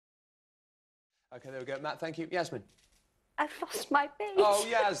OK, there we go. Matt, thank you. Yasmin? I've lost my page. Oh,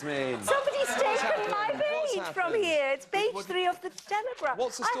 Yasmin! Somebody's taken my page from here. It's page 3 of the Telegraph.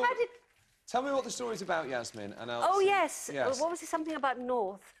 What's the story? I had it... Tell me what the story's about, Yasmin, and I'll... Oh, yes. Yes. What was it? Something about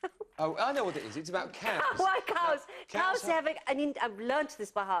North. Oh, I know what it is. It's about cows. Why cows? Cows have... I've learnt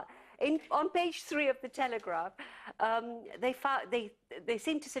this by heart. On page 3 of the Telegraph, they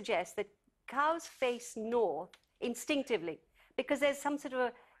seem to suggest that cows face north instinctively because there's some sort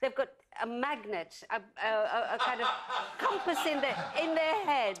of they've got a magnet, a kind of compass in their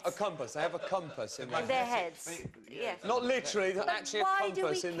heads. A compass. They have a compass in their heads. Yes. Not literally, actually a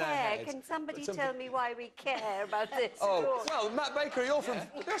compass in their head. Can somebody tell me why we care about this? Oh, well, Matt Baker, you're from...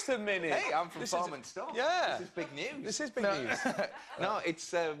 Just a minute. Hey, I'm from Farm and Stock. Yeah. This is big news. This is big news. No,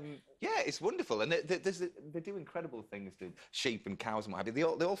 it's... yeah, it's wonderful. And they do incredible things to sheep and cows and what have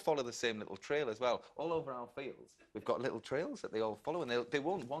you. They all follow the same little trail as well. All over our fields, we've got little trails that they all follow, and they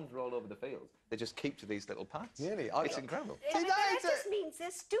won't wander all over the fields. They just keep to these little paths. Really? It's incredible. Yeah, that just means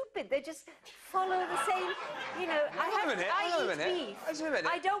they're stupid. They just follow the same... You know, I eat beef.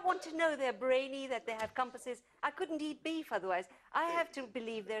 I don't want to know they're brainy, that they have compasses. I couldn't eat beef otherwise. I have to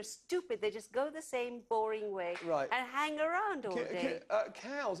believe they're stupid. They just go the same boring way and hang around all day.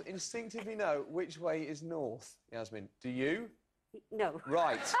 Cows instinctively know which way is north, Yasmin. Do you? No.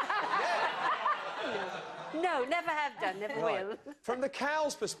 Right. No, never have done, never will. From the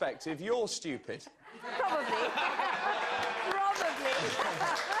cow's perspective, you're stupid. Probably. Probably.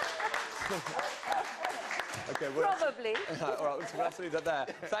 OK, well... Probably. All right, we'll have to leave that there.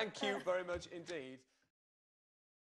 Thank you very much indeed.